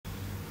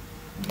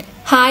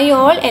Hi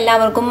all,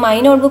 എല്ലാവർക്കും my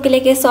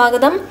നോട്ട്ബുക്കിലേക്ക്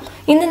സ്വാഗതം.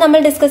 ഇന്ന് നമ്മൾ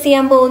ഡിസ്കസ്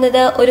ചെയ്യാൻ പോകുന്നത്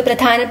ഒരു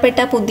പ്രധാനപ്പെട്ട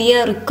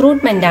പുതിയ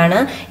റിക്രൂട്ട്മെന്റ് ആണ്.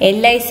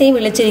 LIC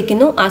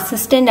വിളിച്ചിരിക്കുന്നു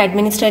അസിസ്റ്റന്റ്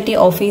അഡ്മിനിസ്ട്രേറ്റീവ്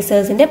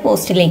ഓഫീസേഴ്സിന്റെ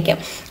പോസ്റ്റിലേക്ക്.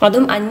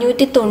 അതും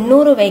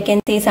 590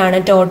 വേക്കൻസീസ് ആണ്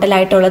ടോട്ടൽ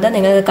ആയിട്ടുള്ളത്.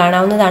 നിങ്ങൾക്ക്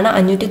കാണാവുന്നതാണ്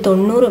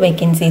 590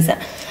 വേക്കൻസീസ്.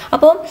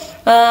 അപ്പോൾ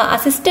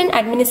അസിസ്റ്റന്റ്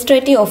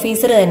അഡ്മിനിസ്ട്രേറ്റീവ്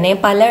ഓഫീസർ തന്നെ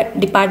പല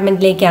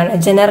ഡിപ്പാർട്ട്മെന്റിലേക്കാണ്.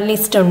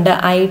 ജനറലിസ്റ്റ് ഉണ്ട്,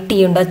 IT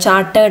ഉണ്ട്,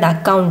 ചാർട്ടേഡ്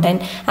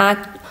അക്കൗണ്ടന്റ്,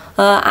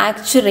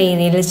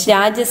 ആക്ച്വറിയൽ,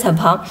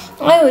 രാജ്യസഭ,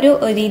 ആ ഒരു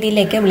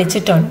രീതിയിലേക്ക്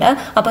വിളിച്ചിട്ടുണ്ട്.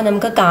 അപ്പോൾ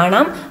നമുക്ക്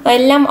കാണാം,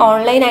 എല്ലാം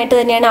ഓൺലൈനായിട്ട്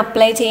തന്നെയാണ്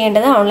അപ്ലൈ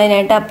ചെയ്യേണ്ടത്.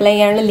 ഓൺലൈനായിട്ട് അപ്ലൈ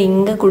ചെയ്യാനുള്ള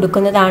ലിങ്ക്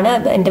കൊടുക്കുന്നതാണ്.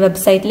 എൻ്റെ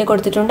വെബ്സൈറ്റിൽ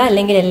കൊടുത്തിട്ടുണ്ട്,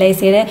 അല്ലെങ്കിൽ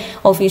LICയുടെ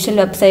ഒഫീഷ്യൽ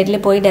വെബ്സൈറ്റിൽ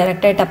പോയി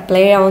ഡയറക്റ്റായിട്ട്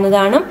അപ്ലൈ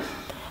ചെയ്യാവുന്നതാണ്.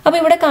 അപ്പോൾ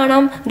ഇവിടെ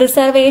കാണാം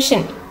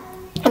reservation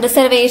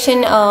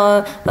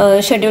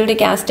scheduled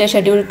caste,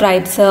 scheduled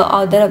tribes,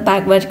 other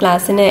backward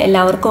ക്ലാസ്സിന്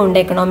എല്ലാവർക്കും ഉണ്ട്.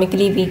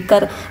 Economically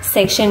weaker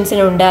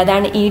സെക്ഷൻസിനുണ്ട്.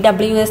 അതാണ്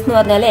EWS എന്ന്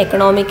പറഞ്ഞാൽ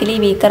എക്കണോമിക്കലി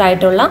വീക്കർ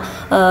ആയിട്ടുള്ള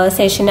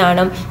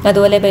സെഷനാണ്.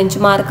 അതുപോലെ ബെഞ്ച്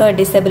മാർക്ക്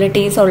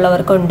ഡിസബിലിറ്റീസ്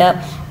ഉള്ളവർക്കുണ്ട്.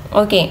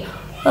 ഓക്കെ,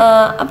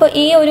 അപ്പോൾ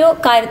ഈ ഒരു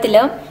കാര്യത്തിൽ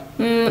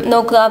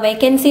നോക്കുക,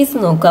 വേക്കൻസീസ്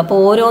നോക്കുക. അപ്പോൾ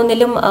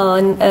ഓരോന്നിലും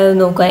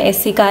നോക്കുക.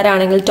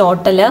 SC-കാരാണെങ്കിൽ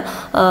ടോട്ടല്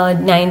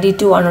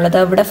 92 ആണുള്ളത്.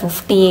 ഇവിടെ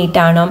 58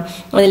 ആണ്.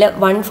 അതിൽ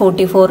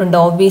 144 ഉണ്ട്.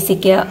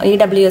 OBCക്ക്,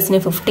 EWSന്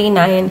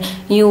 59,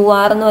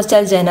 UR എന്ന്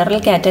വെച്ചാൽ ജനറൽ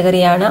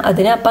കാറ്റഗറിയാണ്.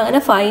 അതിന് അപ്പം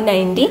അങ്ങനെ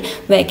 590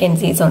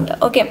 വേക്കൻസീസ് ഉണ്ട്.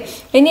 ഓക്കെ,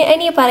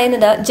 ഇനി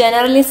പറയുന്നത്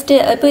ജനറലിസ്റ്റ്.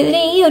 ഇപ്പൊ ഇതിൽ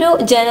ഈ ഒരു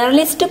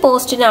ജനറലിസ്റ്റ്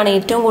പോസ്റ്റിനാണ്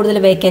ഏറ്റവും കൂടുതൽ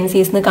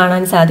വേക്കൻസീസ് എന്ന്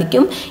കാണാൻ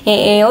സാധിക്കും.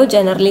 AAO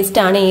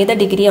ജനറലിസ്റ്റ് ആണ്. ഏത്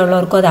ഡിഗ്രി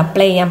ഉള്ളവർക്കും അത്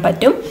അപ്ലൈ ചെയ്യാൻ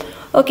പറ്റും.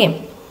 ഓക്കെ,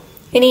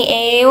 ഇനി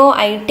AAO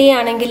IT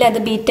ആണെങ്കിൽ അത്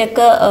BTech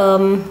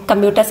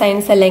കമ്പ്യൂട്ടർ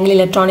സയൻസ് അല്ലെങ്കിൽ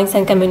ഇലക്ട്രോണിക്സ്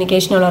ആൻഡ്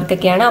കമ്മ്യൂണിക്കേഷൻ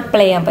ഉള്ളവർക്കൊക്കെയാണ്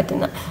അപ്ലൈ ചെയ്യാൻ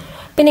പറ്റുന്നത്.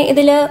 പിന്നെ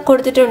ഇതിൽ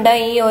കൊടുത്തിട്ടുണ്ട്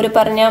ഈ ഒരു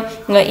പറഞ്ഞ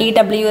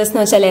EWS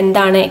എന്ന് വെച്ചാൽ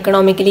എന്താണ്,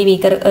 എക്കണോമിക്കലി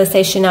വീക്കർ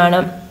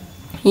സെഷനാണ്.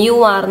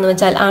 UR എന്ന്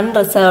വെച്ചാൽ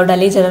അൺറിസർവ്ഡ്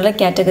അല്ലെങ്കിൽ general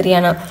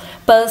കാറ്റഗറിയാണ്.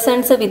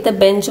 Persons with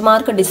bench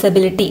mark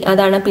disability,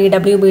 അതാണ്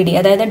PWBD.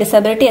 അതായത്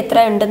ഡിസബിലിറ്റി എത്ര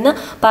ഉണ്ടെന്ന്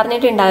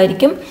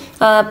പറഞ്ഞിട്ടുണ്ടായിരിക്കും.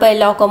 ഇപ്പൊ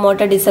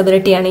ലോക്കോമോട്ടർ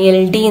ഡിസബിലിറ്റി ആണ്,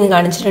 LD എന്ന്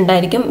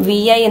കാണിച്ചിട്ടുണ്ടായിരിക്കും.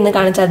 VI എന്ന്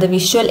കാണിച്ചാൽ അത്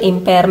വിഷ്വൽ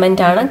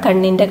ഇമ്പയർമെന്റ് ആണ്,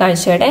 കണ്ണിന്റെ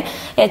കാഴ്ചയുടെ.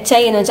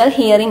 HI എന്ന് വെച്ചാൽ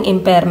ഹിയറിംഗ്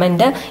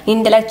ഇമ്പയർമെന്റ്.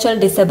 ഇന്റലക്ച്വൽ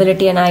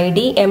ഡിസബിലിറ്റി ആണ് ID.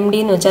 MD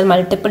എന്ന് വെച്ചാൽ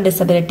മൾട്ടിപ്പിൾ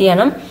ഡിസബിലിറ്റി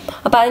ആണ്.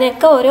 അപ്പൊ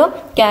അതിനൊക്കെ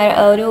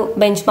ഒരു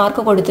ബെഞ്ച്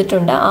മാർക്ക്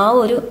കൊടുത്തിട്ടുണ്ട്. ആ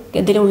ഒരു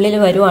ഇതിനുള്ളിൽ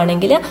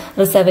വരുവാണെങ്കിൽ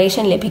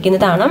റിസർവേഷൻ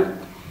ലഭിക്കുന്നതാണ്.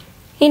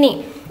 ഇനി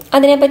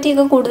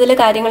അതിനെപ്പറ്റിയൊക്കെ കൂടുതൽ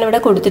കാര്യങ്ങൾ ഇവിടെ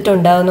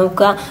കൊടുത്തിട്ടുണ്ട്.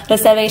 നോക്കുക,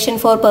 reservation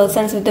four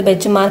persons with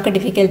bench mark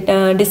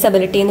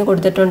disability എന്ന്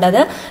കൊടുത്തിട്ടുണ്ട്.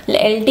 അത്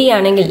LD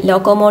ആണെങ്കിൽ,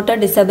 ലോക്കോമോട്ടർ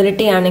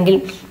ഡിസബിലിറ്റി ആണെങ്കിൽ,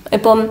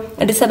 ഇപ്പം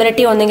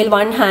ഡിസബിലിറ്റി ഒന്നെങ്കിൽ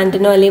 1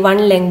 ഹാൻഡിനോ അല്ലെങ്കിൽ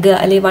 1 ലെഗ്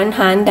അല്ലെങ്കിൽ 1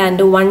 ഹാൻഡ്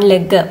ആൻഡ് 1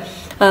 ലെഗ്.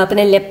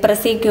 പിന്നെ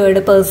ലെപ്രസി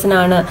ക്യൂർഡ് പേഴ്സൺ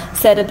ആണ്.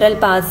 Cerebral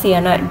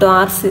പാൾസിയാണ്.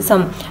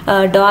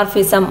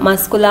 Dwarfism,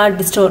 muscular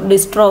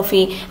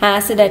dystrophy,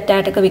 acid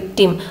attack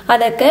victim,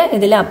 അതൊക്കെ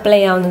ഇതിൽ അപ്ലൈ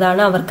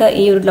ചെയ്യാവുന്നതാണ്. അവർക്ക്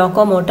ഈ ഒരു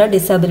ലോക്കോമോട്ടർ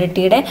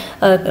ഡിസബിലിറ്റിയുടെ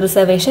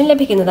റിസർവേഷൻ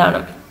ലഭിക്കുന്നതാണ്.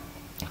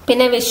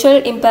 പിന്നെ വിഷ്വൽ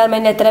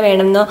ഇമ്പയർമെന്റ് എത്ര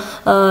വേണമെന്നോ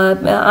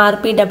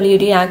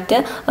RPWD ആക്ട്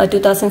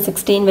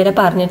 2016 വരെ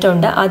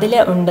പറഞ്ഞിട്ടുണ്ട്. അതിൽ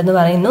ഉണ്ടെന്ന്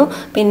പറയുന്നു.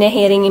 പിന്നെ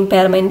hearing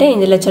impairment,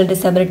 intellectual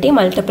disability,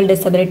 multiple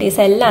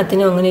disabilities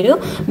എല്ലാത്തിനും അങ്ങനെ ഒരു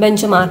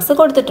ബെഞ്ച് മാർക്സ്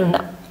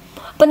കൊടുത്തിട്ടുണ്ട്.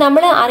 അപ്പൊ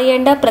നമ്മൾ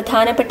അറിയേണ്ട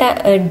പ്രധാനപ്പെട്ട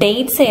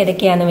ഡേറ്റ്സ്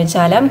ഏതൊക്കെയാണെന്ന്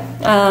വെച്ചാൽ,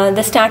 the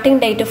starting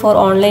date for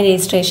online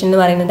registration എന്ന്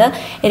പറയുന്നത്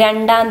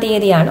 2-ാം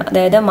തീയതിയാണ്.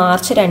 അതായത്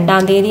മാർച്ച്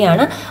 2-ാം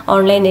തീയതിയാണ്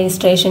ഓൺലൈൻ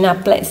രജിസ്ട്രേഷൻ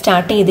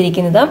സ്റ്റാർട്ട്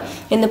ചെയ്തിരിക്കുന്നത്.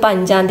 ഇന്നിപ്പോൾ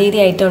 5-ാം തീയതി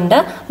ആയിട്ടുണ്ട്.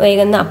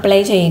 വേഗം അപ്ലൈ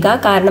ചെയ്യുക.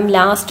 കാരണം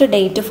last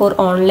date for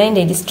online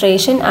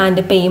registration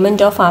and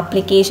payment of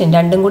application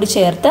രണ്ടും കൂടി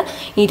ചേർത്ത്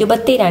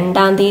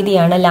 22-ാം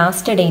തീയതിയാണ്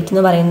ലാസ്റ്റ് ഡേറ്റ്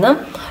എന്ന് പറയുന്നത്.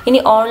 ഇനി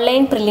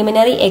ഓൺലൈൻ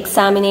പ്രിലിമിനറി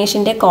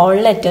എക്സാമിനേഷന്റെ കോൾ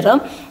ലെറ്റർ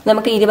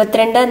നമുക്ക്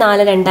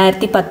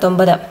 22/4/2019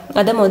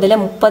 അത് മുതൽ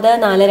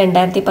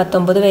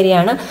 30/4/2019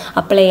 വരെയാണ്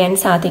അപ്ലൈ ചെയ്യാൻ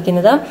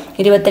സാധിക്കുന്നത്.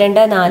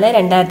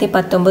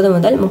 22/4/2019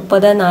 മുതൽ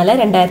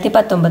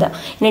 30/4/2019.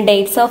 ഇനി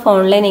ഡേറ്റ്സ് ഓഫ്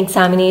ഓൺലൈൻ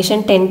എക്സാമിനേഷൻ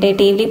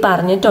ടെന്റേറ്റീവ്ലി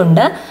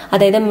പറഞ്ഞിട്ടുണ്ട്.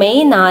 അതായത്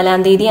മെയ് 4-ാം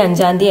തീയതി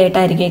 5-ാം തീയതി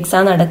ആയിട്ടായിരിക്കും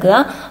എക്സാം നടക്കുക.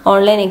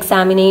 ഓൺലൈൻ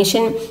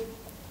എക്സാമിനേഷൻ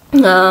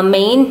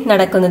മെയിൻ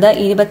നടക്കുന്നത്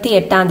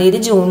 28-ാം തീയതി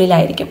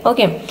ജൂണിലായിരിക്കും.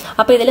 ഓക്കെ,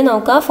 അപ്പൊ ഇതിൽ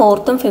നോക്കുക,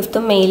 4th-ഉം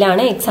 5th-ഉം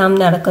മെയിലാണ് എക്സാം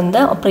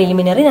നടക്കുന്നത്,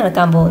 പ്രിലിമിനറി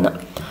നടക്കാൻ പോകുന്നത്.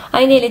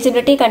 അതിന്റെ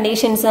എലിജിബിലിറ്റി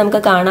കണ്ടീഷൻസ് നമുക്ക്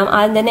കാണാം.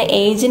 ആദ്യം തന്നെ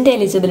ഏജിന്റെ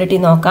എലിജിബിലിറ്റി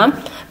നോക്കാം.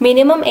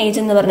 മിനിമം ഏജ്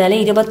എന്ന് പറഞ്ഞാൽ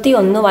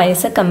 21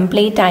 വയസ്സ്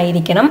കംപ്ലീറ്റ്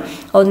ആയിരിക്കണം.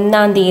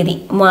 1-ാം തീയതി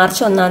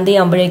മാർച്ച് 1-ാം തീയതി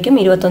ആകുമ്പോഴേക്കും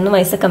 21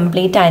 വയസ്സ്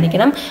കംപ്ലീറ്റ്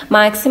ആയിരിക്കണം.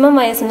 മാക്സിമം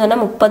വയസ്സ് എന്ന്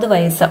പറഞ്ഞാൽ 30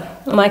 വയസ്സ്.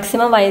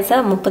 മാക്സിമം വയസ്സ്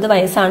 30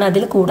 വയസ്സാണ്,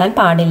 അതിൽ കൂടാൻ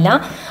പാടില്ല.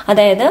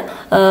 അതായത്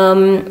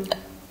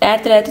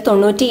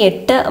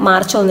 1998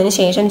 മാർച്ച് 1-ന്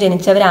ശേഷം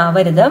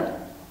ജനിച്ചവരാവരുത്.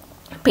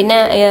 പിന്നെ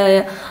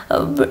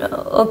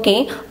ഓക്കെ,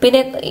 പിന്നെ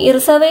ഈ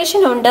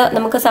റിസർവേഷൻ ഉണ്ട്.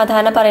 നമുക്ക്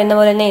സാധാരണ പറയുന്ന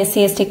പോലെ തന്നെ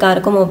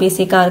SC/ST-കാർക്കും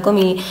OBC-കാർക്കും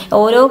ഈ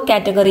ഓരോ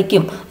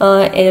കാറ്റഗറിക്കും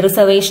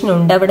റിസർവേഷൻ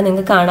ഉണ്ട്. അവിടെ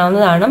നിങ്ങൾക്ക്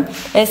കാണാവുന്നതാണ്.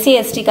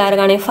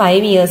 SC/ST-കാർക്കാണെങ്കിൽ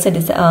 5 years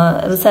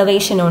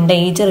റിസർവേഷൻ ഉണ്ട്.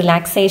 ഏജ്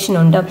റിലാക്സേഷൻ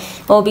ഉണ്ട്.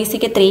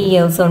 OBCക്ക് 3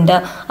 years ഉണ്ട്.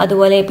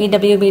 അതുപോലെ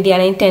PWBD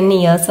ആണെങ്കിൽ 10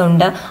 years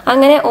ഉണ്ട്.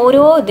 അങ്ങനെ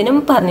ഓരോ ഇതിനും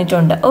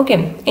പറഞ്ഞിട്ടുണ്ട്. ഓക്കെ,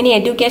 ഇനി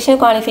എഡ്യൂക്കേഷൻ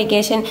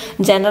ക്വാളിഫിക്കേഷൻ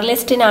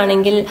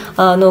ജനറലിസ്റ്റിനാണെങ്കിൽ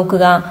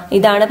നോക്കുക,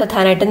 ഇതാണ്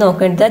പ്രധാനമായിട്ട്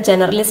നോക്കേണ്ടത്.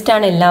 ജനറലിസ്റ്റ്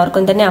ആണ്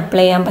എല്ലാവർക്കും തന്നെ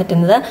അപ്ലൈ ചെയ്യാൻ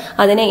പറ്റുന്നത്.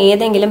 അതിന്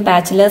ഏതെങ്കിലും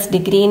bachelor's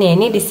degree in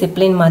any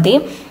discipline മതി.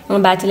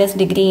 Bachelor's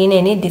degree in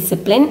any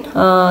discipline.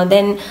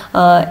 Then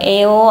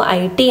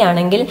AOIT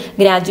ആണെങ്കിൽ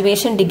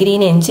graduation degree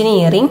in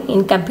engineering,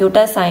 in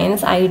computer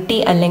science, IT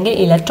അല്ലെങ്കിൽ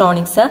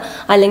ഇലക്ട്രോണിക്സ്,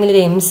 അല്ലെങ്കിൽ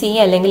ഒരു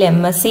MCA അല്ലെങ്കിൽ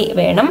MSc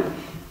വേണം.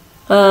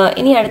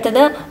 ഇനി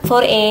അടുത്തത്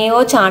four AO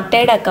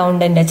chartered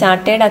accountant.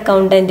 Chartered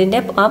അക്കൗണ്ടന്റിന്റെ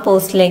ആ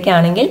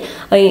പോസ്റ്റിലേക്കാണെങ്കിൽ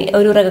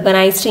ഒരു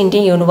റെക്കഗ്നൈസ്ഡ്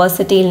ഇന്ത്യൻ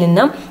യൂണിവേഴ്സിറ്റിയിൽ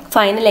നിന്ന്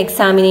final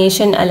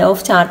examination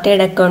of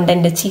chartered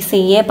accountant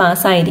CA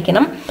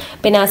പാസ്സായിരിക്കണം.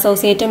 പിന്നെ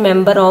associate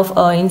member of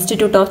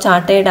institute of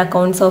chartered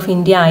accounts of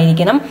India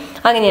ആയിരിക്കണം.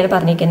 അങ്ങനെയാണ്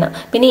പറഞ്ഞിരിക്കുന്നത്.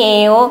 പിന്നെ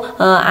AO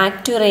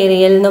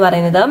ആക്ച്വറേറിയൽ എന്ന്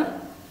പറയുന്നത്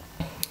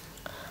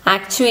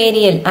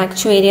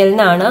ആക്ച്വേരിയൽ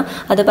എന്നാണ്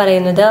അത്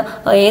പറയുന്നത്.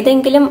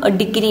 ഏതെങ്കിലും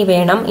ഡിഗ്രി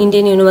വേണം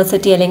ഇന്ത്യൻ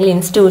യൂണിവേഴ്സിറ്റി അല്ലെങ്കിൽ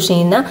ഇൻസ്റ്റിറ്റ്യൂഷനിൽ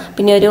നിന്ന്.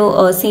 പിന്നെ ഒരു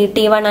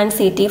CT1 ആൻഡ്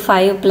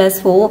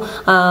CT5+4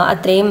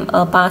 അത്രയും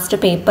പാസ്റ്റ്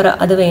പേപ്പർ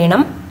അത്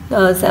വേണം.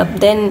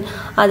 ദെൻ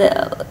അത്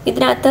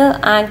ഇതിനകത്ത്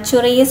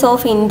ആക്ച്വറീസ്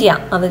ഓഫ് ഇന്ത്യ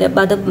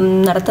അത്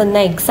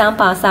നടത്തുന്ന എക്സാം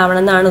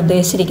പാസ്സാവണം എന്നാണ്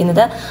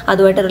ഉദ്ദേശിച്ചിരിക്കുന്നത്.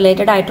 അതുമായിട്ട്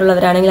റിലേറ്റഡ്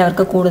ആയിട്ടുള്ളവരാണെങ്കിൽ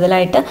അവർക്ക്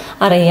കൂടുതലായിട്ട്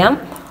അറിയാം.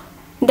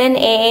 ദെൻ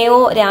AO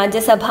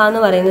രാജ്യസഭ എന്ന്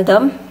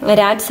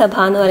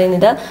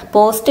പറയുന്നത്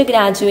post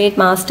graduate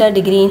master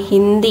degree in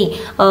Hindi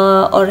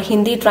or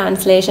Hindi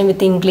translation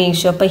with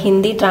English. അപ്പൊ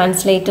ഹിന്ദി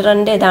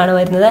ട്രാൻസ്ലേറ്ററിന്റെ ഇതാണ്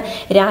വരുന്നത്.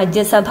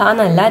 രാജ്യസഭ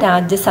എന്നല്ല,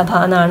 രാജ്യസഭ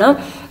എന്നാണ്.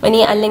 ഇനി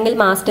അല്ലെങ്കിൽ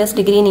masters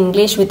degree in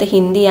English with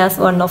Hindi as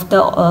one of the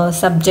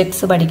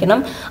subjects പഠിക്കണം.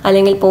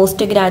 അല്ലെങ്കിൽ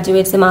post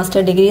graduates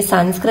master degree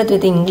Sanskrit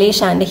with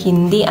English and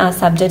Hindi as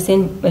subjects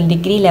in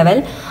degree level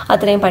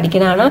അത്രയും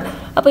പഠിക്കുന്നതാണ്.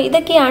 അപ്പൊ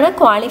ഇതൊക്കെയാണ്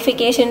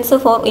ക്വാളിഫിക്കേഷൻസ്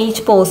ഫോർ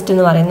ഈച്ച് പോസ്റ്റ്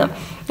എന്ന് പറയുന്നത്.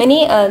 ഇനി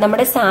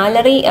നമ്മുടെ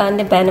സാലറി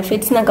ആൻഡ്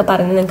ബെനിഫിറ്റ്സ് എന്നൊക്കെ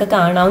പറയുന്നത് നിങ്ങൾക്ക്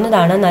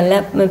കാണാവുന്നതാണ്. നല്ല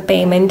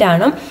പേയ്മെന്റ്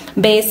ആണ്.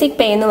 ബേസിക്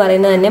പേ എന്ന്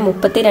പറയുന്നത് തന്നെ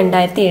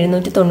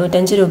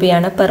 32,795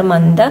 രൂപയാണ് പെർ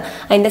മന്ത്.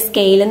 അതിന്റെ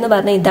സ്കെയിൽ എന്ന്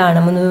പറഞ്ഞാൽ ഇതാണ്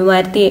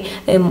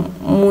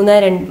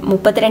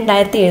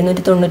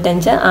 32,795,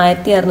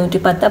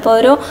 1,610. അപ്പോൾ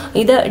ഓരോ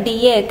ഇത്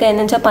DA ഒക്കെ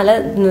എന്ന് വെച്ചാൽ പല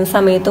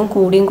സമയത്തും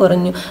കൂടിയും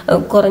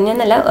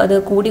കുറഞ്ഞെന്നല്ല, അത്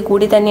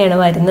കൂടി തന്നെയാണ്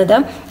വരുന്നത്.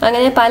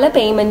 അങ്ങനെ പല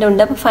പേയ്മെന്റ്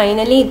ഉണ്ട്. അപ്പോൾ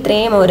ഫൈനലി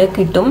ഇത്രയും ഓരോ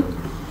കിട്ടും,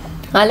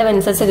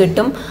 അലവൻസസ്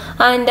കിട്ടും.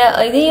 ആൻഡ്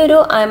ഇത് ഈ ഒരു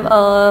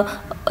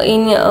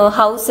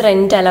ഹൗസ്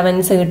റെന്റ്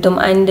അലവൻസ് കിട്ടും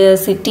ആൻഡ്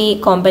സിറ്റി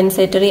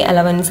കോമ്പൻസേറ്ററി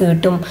അലവൻസ്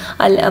കിട്ടും.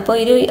 അപ്പോൾ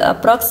ഒരു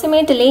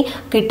അപ്രോക്സിമേറ്റ്ലി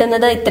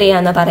കിട്ടുന്നത്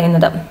ഇത്രയാണെന്ന്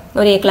പറയുന്നത്.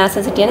 ഒരു A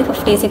ക്ലാസ് സിറ്റിയാണ്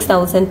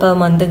 56,000 പെർ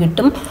മന്ത്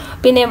കിട്ടും.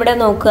 പിന്നെ ഇവിടെ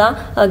നോക്കുക,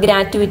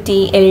 gratuity,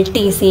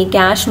 LTC,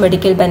 cash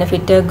medical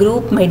benefit,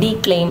 group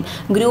mediclaim,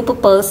 group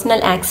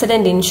personal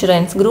accident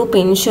insurance, group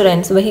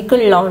insurance,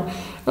 vehicle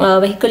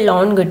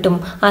loan കിട്ടും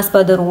ആസ്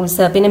പെർ ദ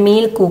റൂൾസ്. പിന്നെ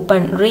meal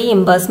coupon,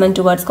 reimbursement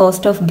towards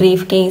cost of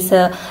brief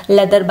case,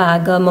 leather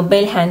bag,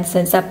 mobile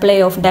handset, supply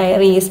of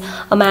diaries,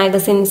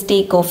 magazines, tea,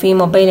 coffee,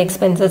 mobile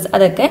expenses,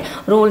 അതൊക്കെ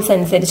rules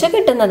അനുസരിച്ച്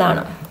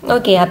കിട്ടുന്നതാണ്.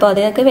 Okay, അപ്പോൾ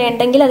അതിനൊക്കെ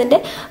വേണ്ടെങ്കിൽ അതിന്റെ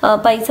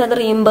പൈസ അത്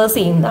റീഇംബേഴ്സ്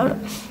ചെയ്യുന്നതാണ്.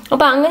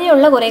 അപ്പൊ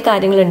അങ്ങനെയുള്ള കുറെ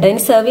കാര്യങ്ങളുണ്ട്.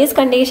 ഇനി സർവീസ്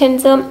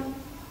കണ്ടീഷൻസ്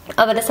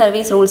അവരുടെ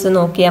സർവീസ് റൂൾസ്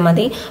നോക്കിയാൽ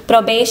മതി.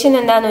 പ്രൊബേഷൻ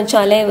എന്താന്ന്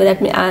വെച്ചാൽ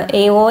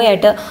AO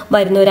ആയിട്ട്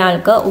വരുന്ന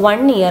ഒരാൾക്ക്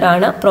 1 year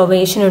ആണ്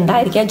പ്രൊബേഷൻ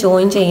ഉണ്ടായിരിക്കുക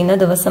ജോയിൻ ചെയ്യുന്ന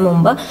ദിവസം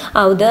മുമ്പ്.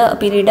 അത്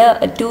പീരീഡ്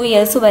 2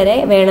 years വരെ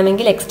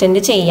വേണമെങ്കിൽ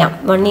എക്സ്റ്റെൻഡ് ചെയ്യാം.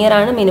 1 year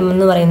ആണ് മിനിമം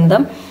എന്ന് പറയുന്നത്.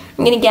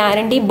 ഇനി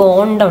ഗ്യാരണ്ടി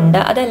ബോണ്ട് ഉണ്ട്,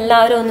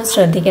 അതെല്ലാവരും ഒന്ന്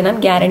ശ്രദ്ധിക്കണം.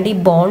 ഗ്യാരണ്ടി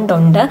ബോണ്ട്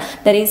ഉണ്ട്.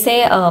 There is A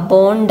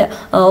bond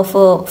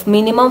of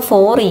minimum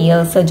 4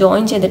 years.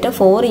 Join ചെയ്തിട്ട്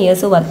 4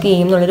 years വർക്ക്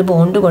ചെയ്യും എന്നുള്ളൊരു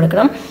ബോണ്ട്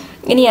കൊടുക്കണം.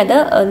 ഇനി അത്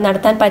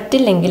നടത്താൻ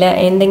പറ്റില്ലെങ്കിൽ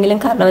എന്തെങ്കിലും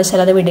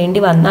കാരണവശാൽ അത് വിടേണ്ടി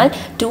വന്നാൽ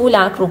 2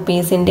 lakh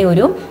rupeesന്റെ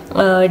ഒരു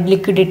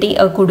ലിക്വിഡിറ്റി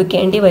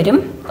കൊടുക്കേണ്ടി വരും.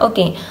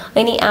 ഓക്കെ,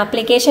 ഇനി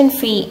ആപ്ലിക്കേഷൻ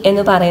ഫീ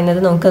എന്ന് പറയുന്നത്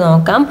നമുക്ക്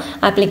നോക്കാം.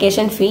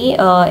 Application fee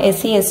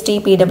SC ST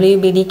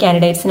PWBD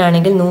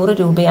കാൻഡിഡേറ്റ്സിനാണെങ്കിൽ 100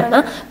 രൂപയാണ്.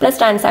 പ്ലസ്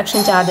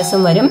ട്രാൻസാക്ഷൻ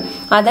ചാർജസും വരും.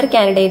 അതർ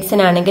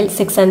കാൻഡിഡേറ്റ്സിനാണെങ്കിൽ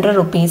 600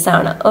 rupees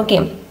ആണ്. ഓക്കെ,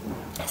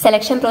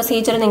 സെലക്ഷൻ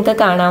പ്രൊസീജിയർ നിങ്ങൾക്ക്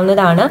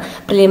കാണാവുന്നതാണ്.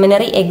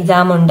 പ്രിലിമിനറി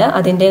എക്സാം ഉണ്ട്,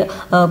 അതിന്റെ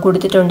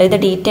കൊടുത്തിട്ടുണ്ട്. ഇത്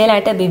ഡീറ്റെയിൽ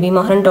ആയിട്ട്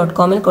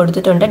bvmohan.com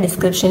കൊടുത്തിട്ടുണ്ട്.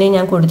 ഡിസ്ക്രിപ്ഷനിൽ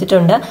ഞാൻ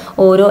കൊടുത്തിട്ടുണ്ട്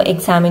ഓരോ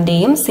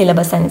എക്സാമിന്റെയും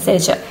സിലബസ്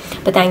അനുസരിച്ച്.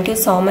 അപ്പോൾ thank you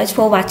so much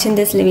for watching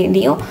this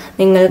video.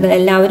 നിങ്ങൾ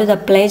എല്ലാവരും ഇത്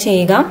അപ്ലൈ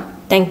ചെയ്യുക.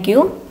 Thank you.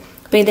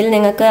 അപ്പോൾ ഇതിൽ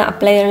നിങ്ങൾക്ക്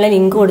അപ്ലൈ ചെയ്യാനുള്ള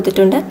ലിങ്ക്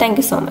കൊടുത്തിട്ടുണ്ട്. Thank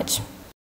you so much.